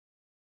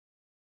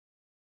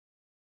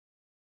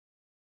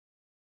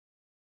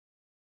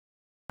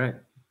Right.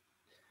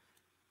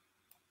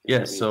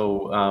 Yeah.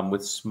 So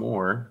with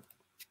Smore,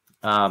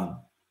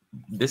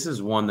 this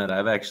is one that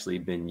I've actually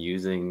been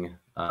using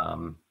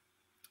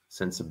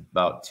since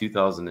about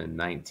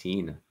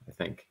 2019, I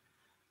think.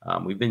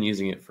 We've been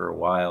using it for a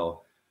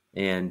while,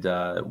 and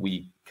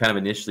we kind of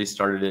initially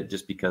started it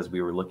just because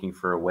we were looking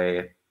for a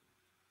way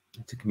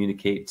to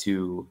communicate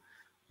to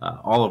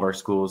all of our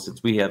schools,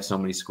 since we have so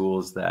many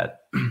schools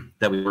that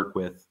that we work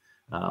with.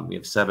 We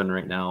have 7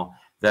 right now.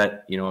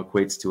 That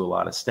equates to a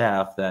lot of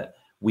staff that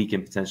we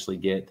can potentially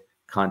get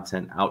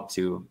content out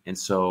to. And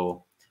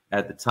so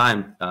at the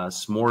time,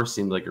 Smore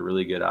seemed like a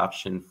really good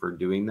option for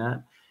doing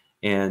that.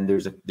 And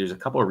there's a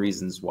couple of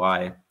reasons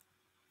why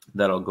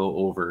that I'll go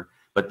over.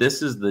 But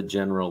this is the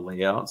general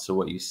layout. So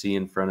what you see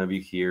in front of you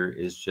here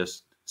is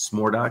just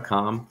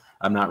smore.com.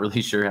 I'm not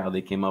really sure how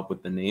they came up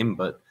with the name,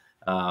 but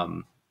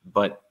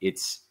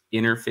its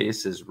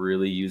interface is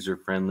really user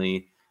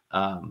friendly.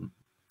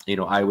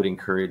 I would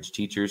encourage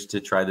teachers to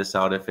try this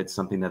out if it's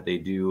something that they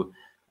do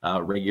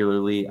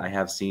regularly. I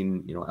have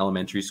seen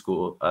elementary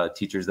school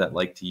teachers that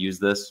like to use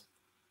this,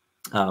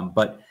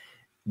 but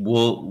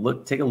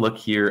we'll take a look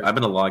here. I'm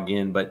going to log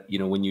in, but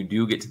when you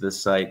do get to the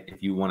site,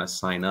 if you want to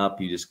sign up,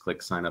 you just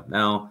click sign up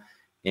now.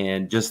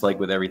 And just like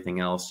with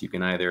everything else, you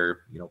can either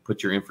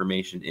put your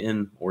information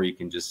in, or you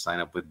can just sign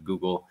up with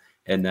Google,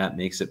 and that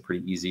makes it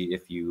pretty easy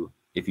if you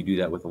do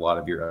that with a lot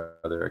of your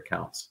other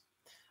accounts.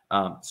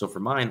 So for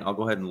mine, I'll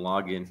go ahead and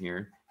log in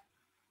here.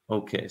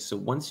 Okay, so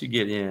once you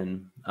get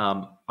in,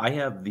 I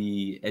have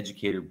the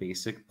Educator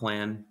Basic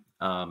plan,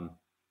 and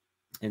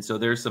so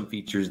there's some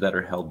features that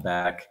are held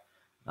back.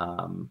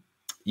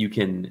 You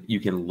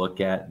can look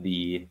at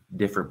the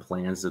different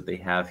plans that they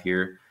have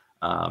here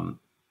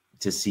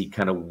to see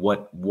kind of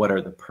what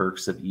are the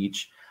perks of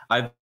each.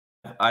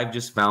 I've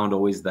just found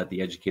always that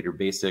the Educator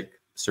Basic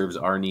serves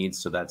our needs,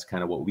 so that's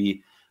kind of what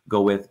we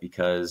go with,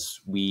 because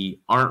we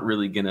aren't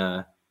really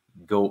gonna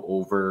go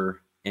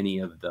over any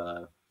of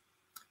the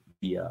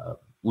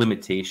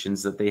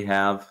limitations that they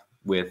have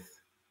with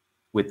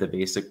the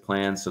basic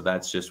plan. So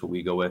that's just what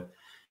we go with.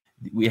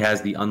 We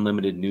has the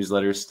unlimited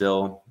newsletter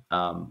still.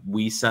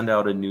 We send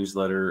out a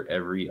newsletter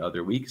every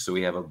other week, so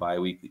we have a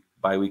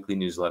bi-weekly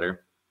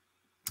newsletter.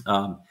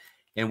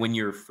 And when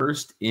you're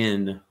first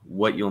in,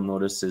 what you'll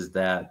notice is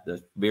that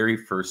the very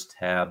first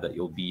tab that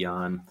you'll be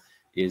on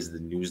is the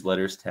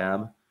newsletters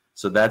tab.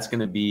 So that's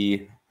going to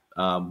be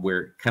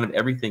where kind of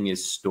everything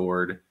is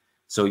stored.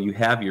 So you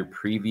have your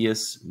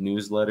previous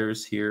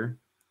newsletters here,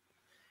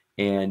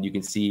 and you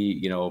can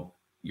see,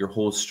 your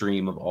whole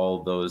stream of all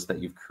of those that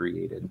you've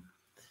created.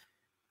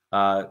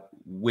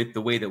 With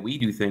the way that we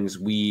do things,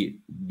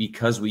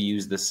 because we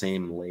use the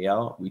same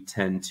layout, we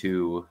tend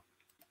to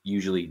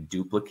usually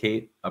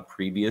duplicate a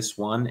previous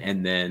one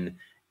and then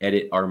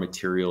edit our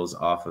materials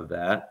off of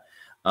that.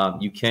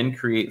 You can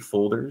create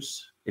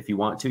folders if you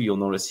want to. You'll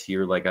notice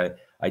here, like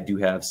I do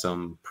have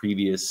some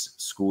previous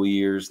school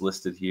years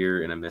listed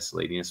here in a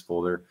miscellaneous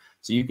folder.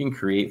 So you can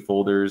create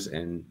folders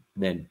and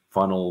then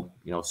funnel,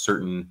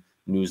 certain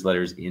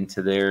newsletters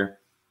into there.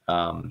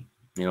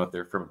 If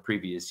they're from a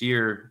previous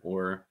year,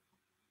 or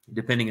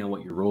depending on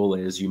what your role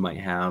is, you might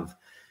have,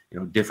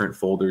 different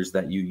folders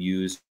that you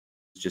use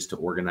just to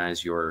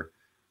organize your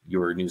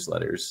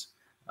newsletters.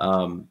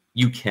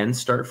 You can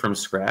start from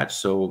scratch.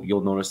 So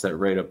you'll notice that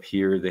right up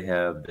here, they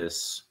have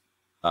this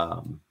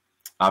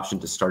option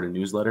to start a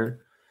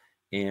newsletter.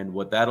 And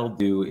what that'll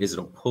do is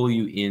it'll pull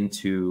you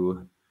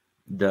into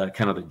the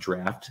kind of the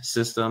draft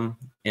system,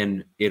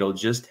 and it'll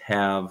just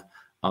have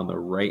on the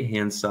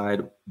right-hand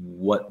side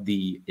what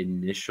the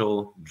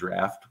initial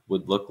draft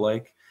would look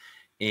like.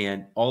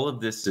 And all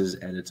of this is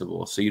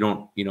editable. So you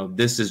don't,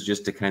 this is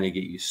just to kind of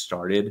get you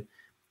started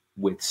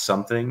with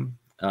something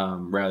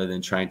rather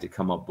than trying to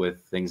come up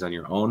with things on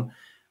your own.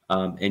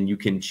 And you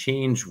can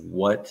change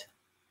what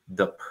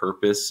the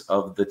purpose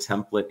of the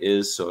template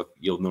is. So if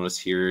you'll notice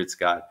here, it's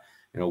got,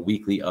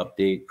 weekly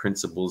update,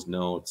 principals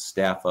notes,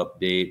 staff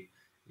update,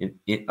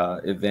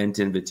 event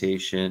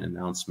invitation,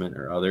 announcement,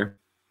 or other.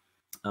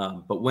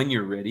 But when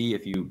you're ready,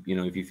 if you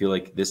feel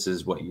like this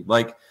is what you'd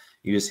like,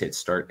 you just hit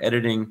start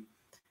editing.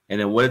 And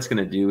then what it's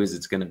going to do is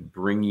it's going to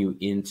bring you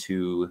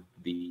into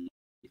the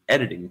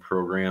editing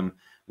program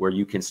where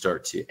you can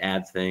start to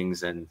add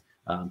things and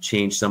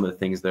change some of the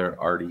things that are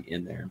already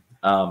in there.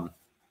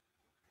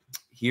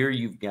 Here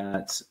you've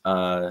got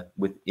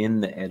within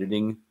the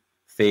editing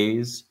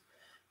phase,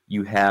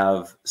 you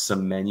have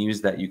some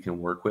menus that you can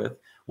work with.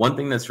 One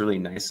thing that's really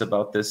nice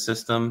about this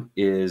system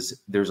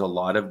is there's a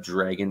lot of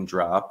drag and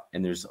drop,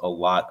 and there's a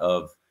lot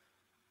of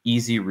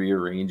easy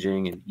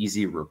rearranging and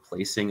easy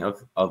replacing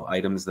of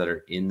items that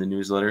are in the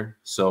newsletter.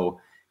 So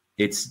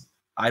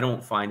I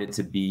don't find it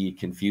to be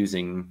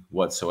confusing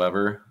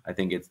whatsoever. I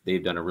think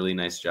they've done a really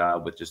nice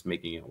job with just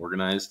making it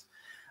organized.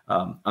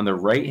 On the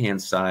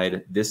right-hand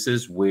side, this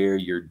is where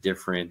your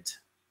different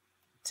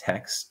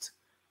text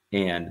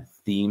and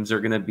themes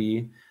are going to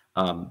be.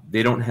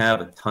 They don't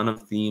have a ton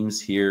of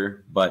themes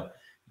here, but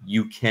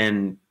you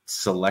can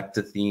select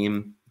a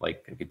theme.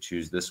 Like I could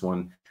choose this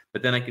one,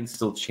 but then I can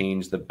still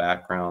change the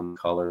background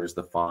colors,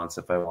 the fonts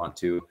if I want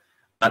to.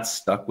 Not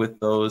stuck with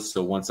those.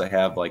 So once I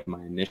have like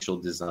my initial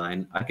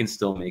design, I can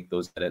still make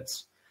those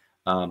edits.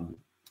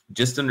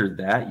 Just under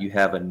that, you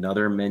have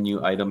another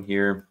menu item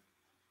here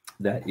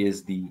that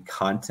is the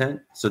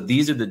content. So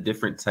these are the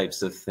different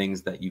types of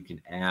things that you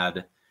can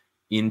add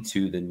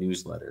into the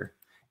newsletter.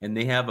 And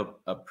they have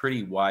a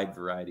pretty wide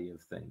variety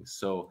of things.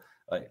 So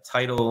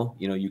title,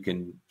 you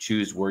can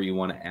choose where you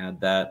want to add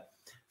that.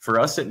 For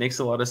us, it makes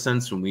a lot of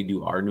sense when we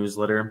do our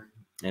newsletter.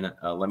 And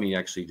let me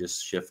actually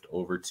just shift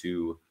over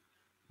to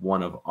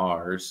one of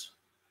ours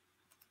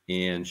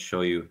and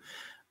show you.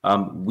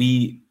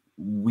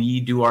 We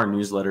do our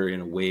newsletter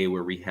in a way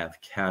where we have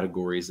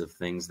categories of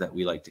things that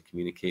we like to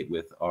communicate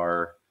with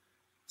our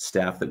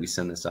staff that we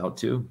send this out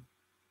to.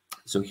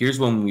 So here's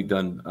one we've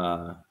done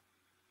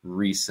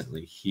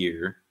recently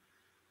here.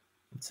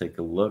 Let's take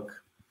a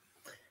look.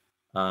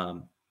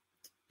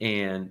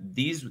 And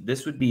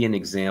this would be an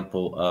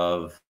example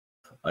of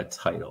a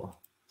title.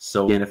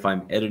 So again, if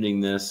I'm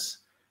editing this,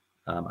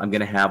 I'm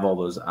going to have all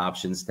those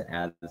options to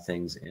add the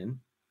things in.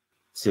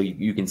 So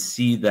you can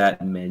see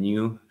that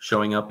menu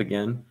showing up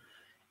again,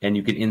 and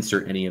you can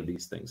insert any of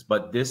these things.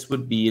 But this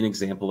would be an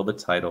example of a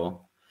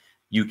title.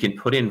 You can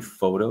put in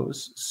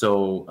photos.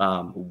 So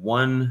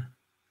one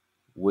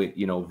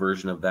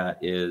version of that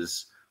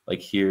is like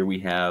here we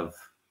have,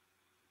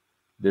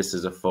 this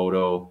is a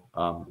photo,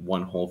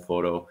 one whole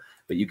photo.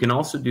 But you can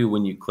also do,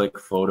 when you click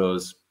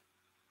photos,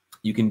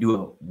 you can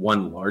do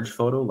one large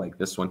photo like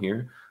this one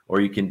here,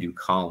 or you can do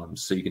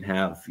columns. So you can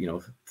have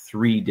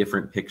 3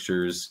 different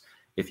pictures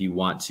if you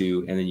want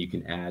to, and then you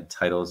can add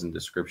titles and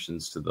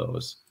descriptions to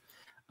those.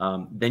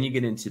 Then you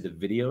get into the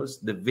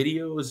videos. The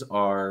videos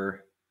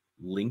are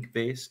link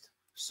based.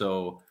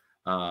 So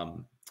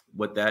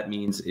what that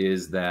means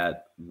is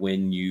that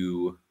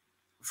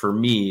for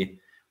me,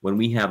 when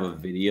we have a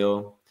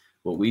video,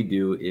 what we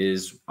do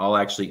is I'll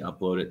actually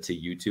upload it to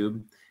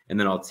YouTube, and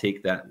then I'll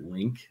take that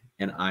link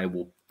and I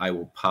will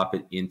pop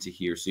it into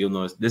here. So you'll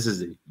notice this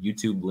is a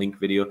YouTube link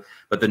video.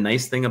 But the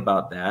nice thing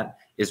about that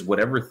is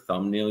whatever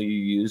thumbnail you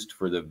used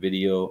for the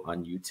video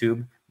on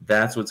YouTube,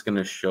 that's what's going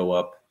to show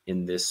up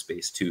in this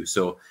space too.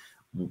 So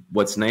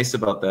what's nice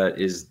about that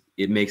is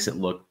it makes it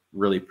look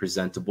really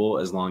presentable,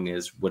 as long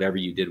as whatever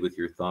you did with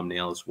your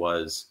thumbnails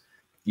was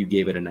you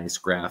gave it a nice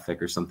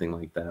graphic or something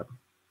like that.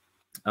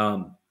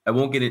 I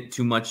won't get it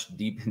too much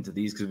deep into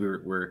these because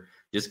we're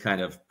just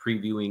kind of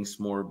previewing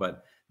Smore,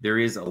 but there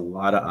is a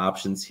lot of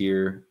options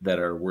here that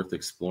are worth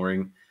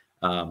exploring.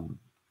 And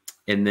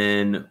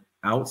then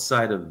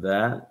outside of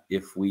that,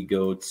 if we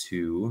go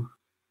to,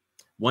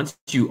 once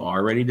you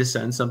are ready to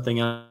send something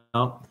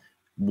out,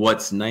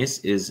 what's nice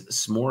is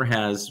Smore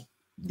has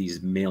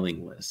these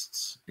mailing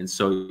lists. And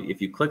so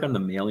if you click on the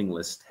mailing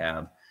list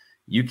tab,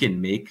 you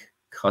can make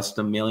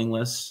custom mailing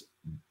lists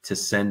to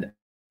send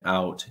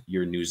out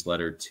your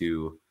newsletter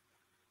to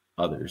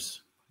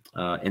others.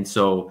 And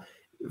so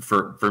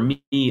for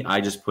me, I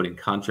just put in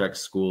contract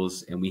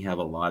schools, and we have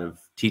a lot of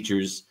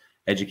teachers,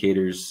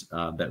 educators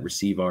that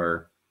receive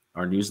our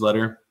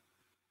newsletter.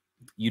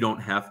 You don't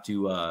have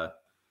to,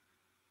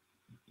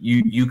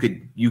 you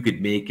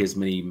could make as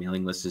many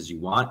mailing lists as you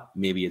want.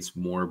 Maybe it's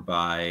more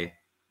by,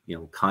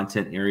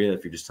 content area,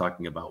 if you're just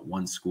talking about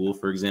one school,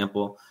 for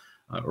example,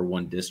 or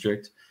one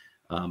district.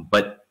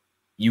 But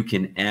you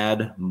can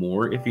add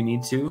more if you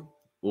need to,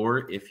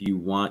 or if you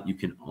want, you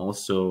can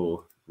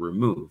also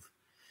remove.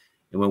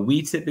 And when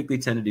we typically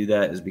tend to do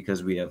that is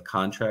because we have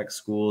contract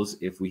schools.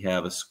 If we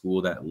have a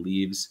school that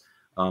leaves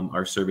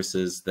our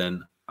services,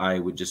 then I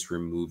would just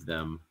remove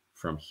them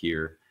from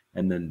here,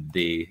 and then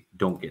they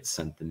don't get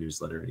sent the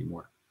newsletter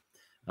anymore.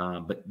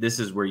 But this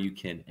is where you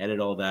can edit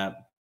all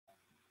that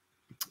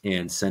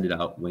and send it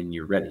out when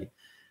you're ready.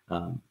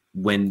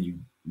 When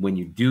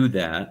you do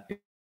that,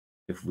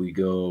 if we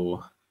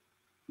go,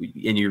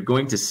 and you're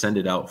going to send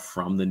it out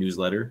from the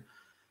newsletter,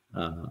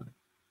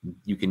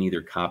 you can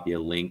either copy a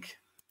link.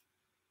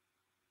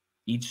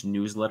 Each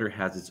newsletter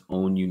has its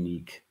own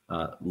unique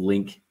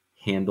link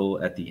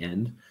handle at the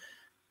end.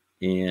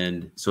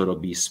 And so it'll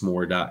be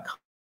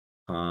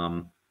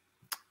smore.com.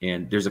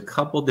 And there's a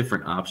couple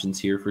different options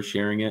here for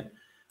sharing it.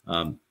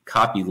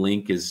 Copy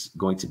link is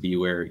going to be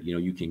where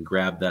you can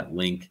grab that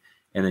link,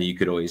 and then you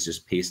could always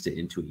just paste it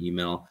into an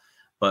email.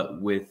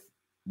 But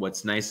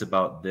what's nice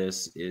about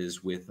this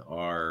is with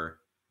our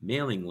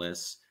mailing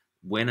lists,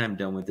 when I'm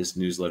done with this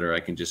newsletter, I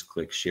can just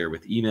click share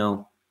with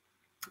email,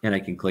 and I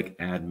can click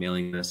add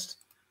mailing list,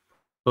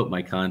 put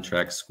my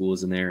contract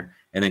schools in there,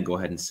 and then go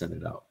ahead and send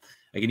it out.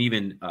 I can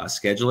even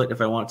schedule it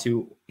if I want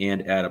to,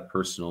 and add a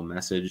personal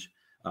message.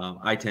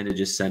 I tend to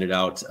just send it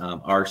out.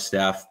 Our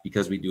staff,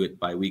 because we do it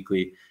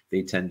bi-weekly,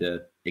 they tend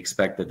to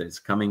expect that it's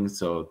coming,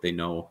 so they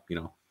know,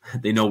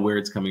 they know where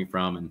it's coming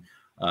from,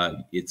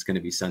 and it's going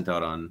to be sent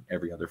out on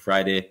every other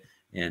Friday,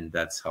 and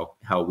that's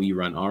how we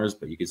run ours.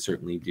 But you could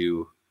certainly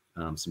do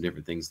some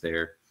different things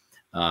there.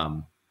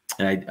 And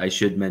I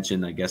should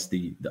mention, I guess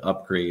the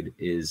upgrade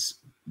is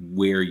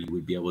where you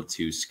would be able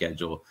to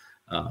schedule.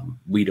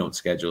 We don't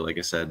schedule, like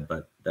I said,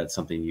 but that's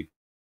something you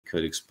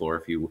could explore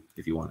if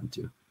you wanted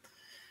to.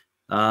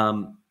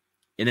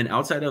 And then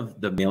outside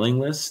of the mailing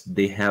list,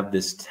 they have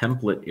this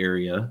template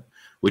area,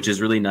 which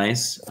is really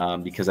nice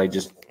because I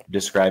just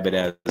describe it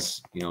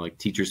as, you know, like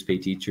teachers pay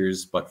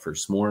teachers, but for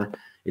Smore,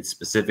 it's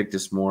specific to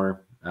Smore.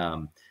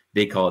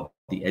 They call it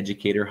the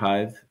educator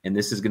hive. And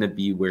this is going to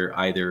be where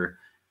either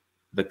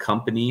the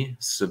company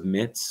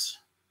submits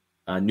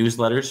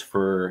newsletters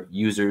for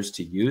users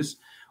to use,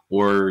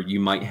 or you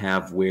might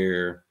have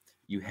where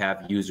you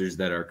have users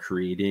that are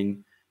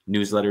creating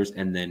newsletters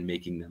and then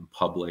making them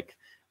public.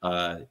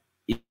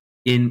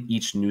 In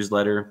each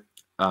newsletter,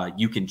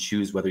 you can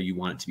choose whether you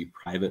want it to be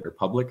private or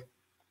public.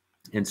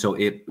 And so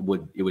it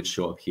would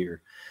show up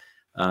here.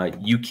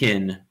 You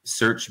can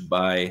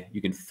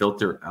you can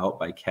filter out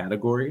by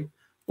category,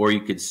 or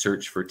you could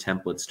search for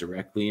templates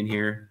directly in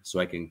here. So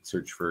I can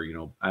search for, you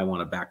know, I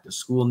want a back to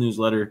school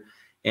newsletter,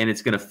 and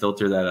it's going to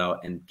filter that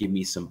out and give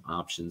me some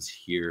options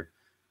here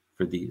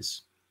for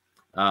these.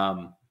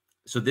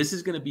 So this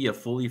is going to be a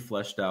fully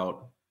fleshed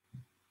out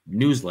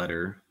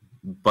newsletter,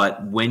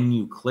 but when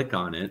you click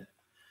on it,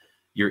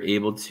 you're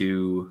able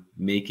to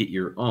make it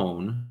your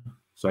own.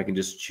 So I can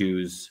just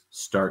choose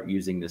start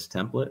using this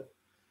template.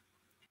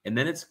 And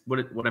then it's what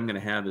I'm going to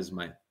have is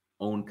my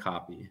own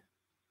copy.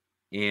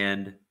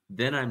 And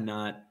then I'm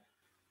not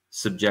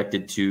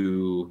subjected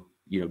to,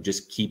 you know,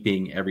 just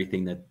keeping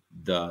everything that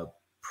the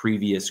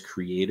previous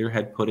creator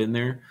had put in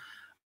there.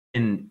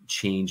 And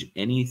change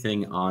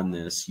anything on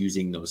this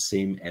using those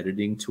same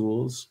editing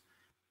tools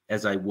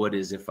as I would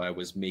as if I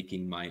was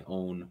making my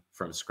own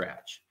from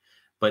scratch.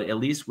 But at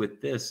least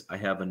with this, I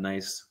have a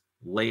nice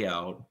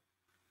layout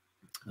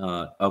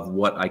of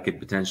what I could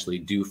potentially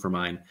do for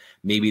mine.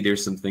 Maybe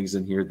there's some things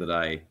in here that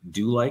I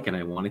do like and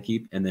I want to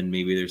keep, and then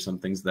maybe there's some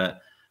things that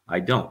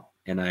I don't,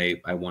 and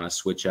I want to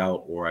switch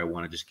out, or I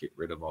want to just get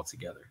rid of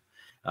altogether.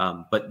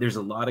 But there's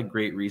a lot of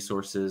great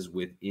resources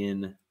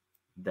within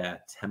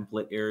that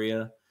template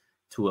area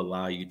to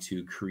allow you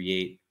to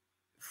create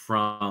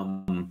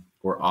from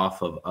or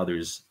off of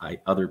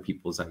other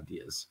people's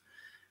ideas.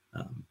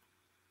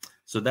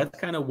 So that's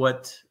kind of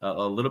what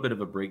a little bit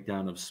of a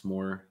breakdown of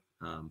Smore,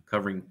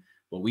 covering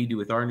what we do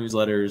with our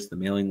newsletters, the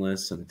mailing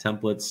lists, and the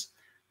templates.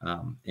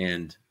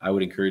 And I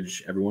would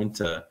encourage everyone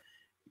to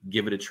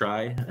give it a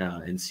try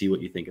and see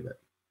what you think of it.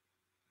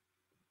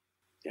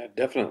 Yeah,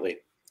 definitely.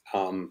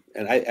 And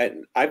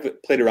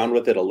I've played around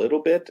with it a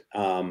little bit,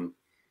 and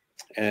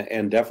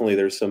definitely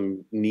there's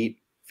some neat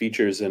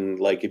features. And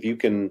like if you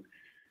can,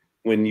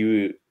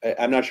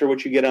 I'm not sure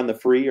what you get on the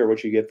free or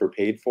what you get for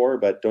paid for,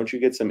 but don't you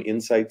get some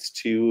insights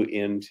too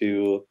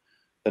into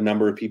the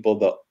number of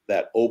people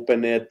that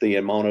open it, the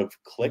amount of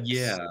clicks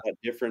that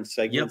different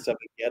segments of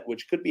it get,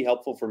 which could be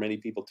helpful for many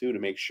people too, to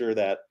make sure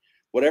that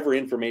whatever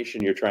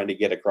information you're trying to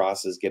get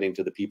across is getting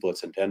to the people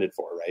it's intended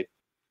for, right?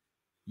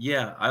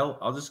 Yeah,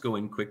 I'll just go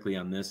in quickly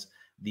on this.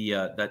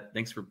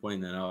 Thanks for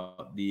pointing that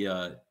out.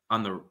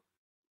 On the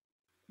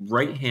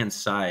right-hand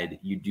side,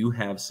 you do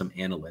have some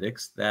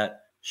analytics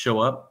that show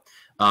up.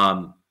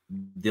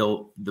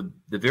 The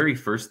very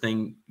first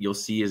thing you'll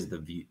see is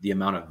the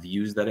amount of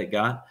views that it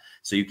got,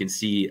 so you can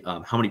see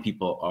how many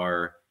people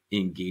are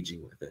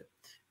engaging with it.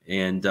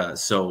 And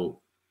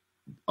so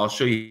I'll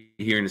show you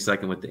here in a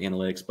second with the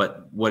analytics.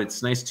 But what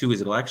it's nice too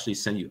is it'll actually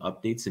send you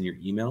updates in your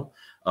email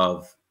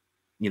of,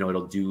 you know,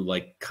 it'll do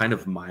like kind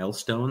of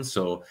milestones.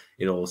 So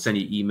it'll send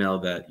you email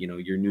that, you know,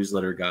 your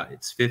newsletter got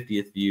its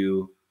 50th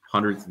view,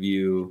 100th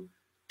view,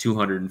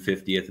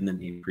 250th, and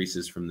then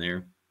increases from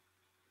there.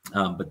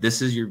 But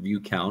this is your view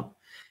count.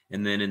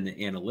 And then in the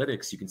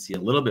analytics, you can see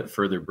a little bit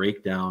further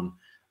breakdown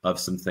of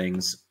some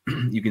things.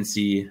 You can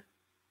see,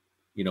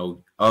 you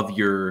know,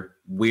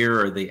 where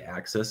are they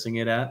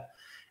accessing it at?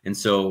 And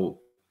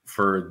so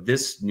for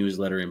this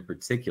newsletter in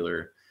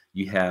particular,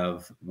 you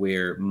have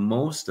where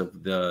most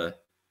of the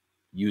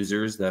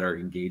users that are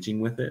engaging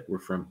with it were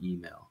from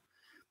email.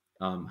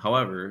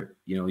 However,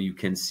 you know, you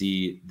can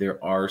see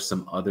there are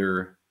some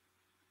other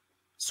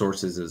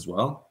sources as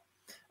well.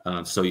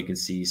 So you can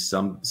see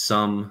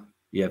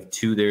you have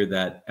two there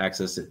that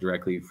access it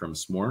directly from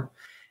Smore.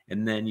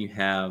 And then you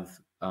have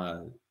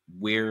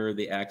where are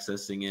they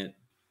accessing it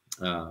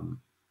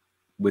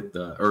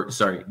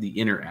the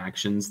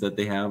interactions that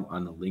they have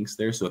on the links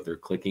there. So if they're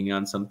clicking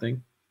on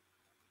something,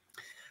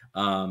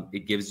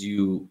 it gives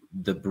you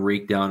the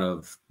breakdown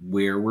of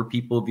where were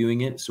people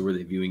viewing it. So were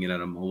they viewing it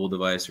on a mobile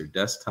device or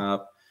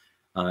desktop?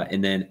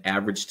 And then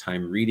average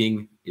time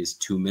reading is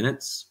 2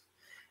 minutes.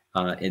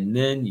 And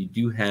then you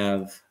do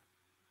have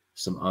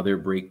some other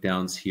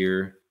breakdowns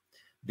here.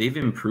 They've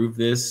improved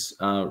this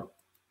a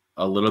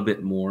little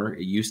bit more.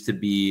 It used to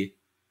be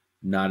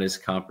not as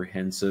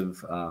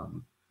comprehensive.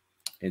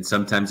 And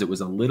sometimes it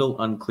was a little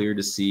unclear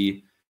to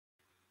see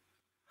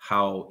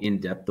how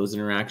in-depth those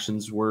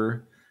interactions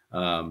were.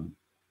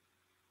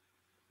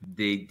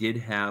 They did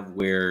have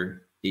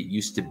where it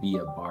used to be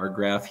a bar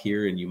graph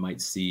here, and you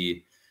might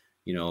see,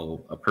 you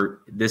know,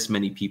 this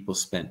many people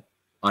spent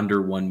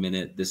under 1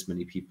 minute, this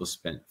many people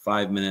spent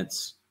 5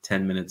 minutes,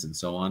 10 minutes, and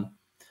so on.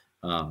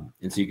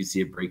 And so you can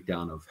see a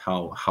breakdown of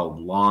how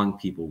long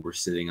people were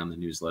sitting on the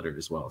newsletter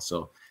as well.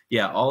 So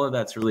yeah, all of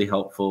that's really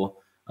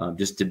helpful,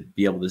 just to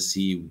be able to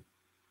see,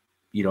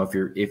 you know,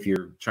 if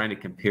you're trying to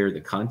compare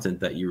the content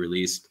that you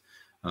released,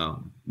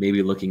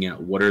 maybe looking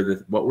at what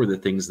were the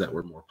things that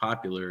were more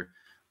popular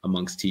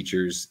amongst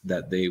teachers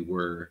that they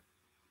were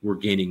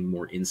gaining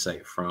more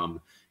insight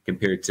from,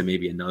 compared to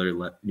maybe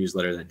another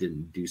newsletter that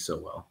didn't do so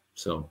well.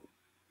 So,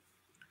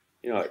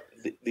 you know,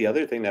 the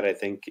other thing that I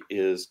think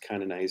is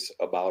kind of nice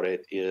about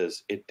it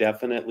is it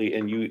definitely,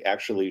 and you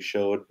actually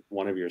showed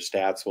one of your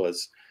stats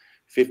was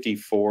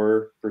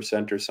 54%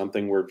 or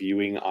something were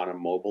viewing on a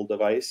mobile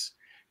device.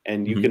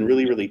 And you can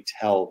really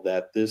tell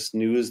that this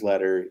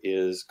newsletter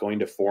is going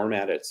to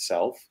format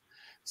itself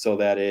so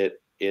that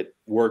it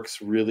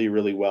works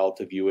really well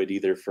to view it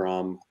either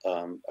from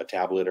a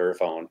tablet or a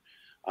phone,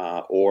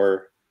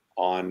 or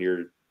on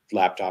your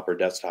laptop or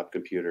desktop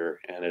computer,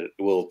 and it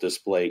will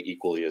display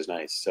equally as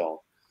nice.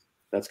 So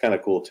that's kind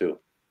of cool too.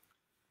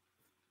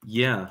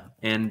 yeah,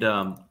 and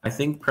I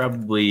think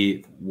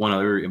probably one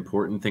other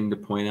important thing to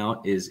point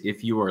out is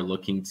if you are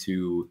looking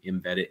to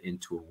embed it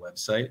into a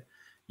website,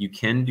 you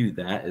can do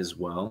that as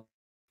well.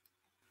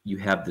 You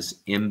have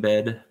this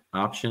embed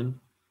option,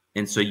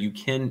 and so you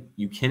can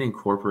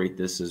incorporate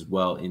this as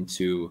well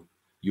into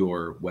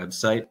your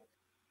website.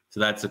 So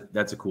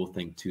that's a cool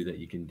thing too that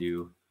you can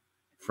do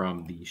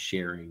from the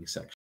sharing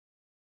section.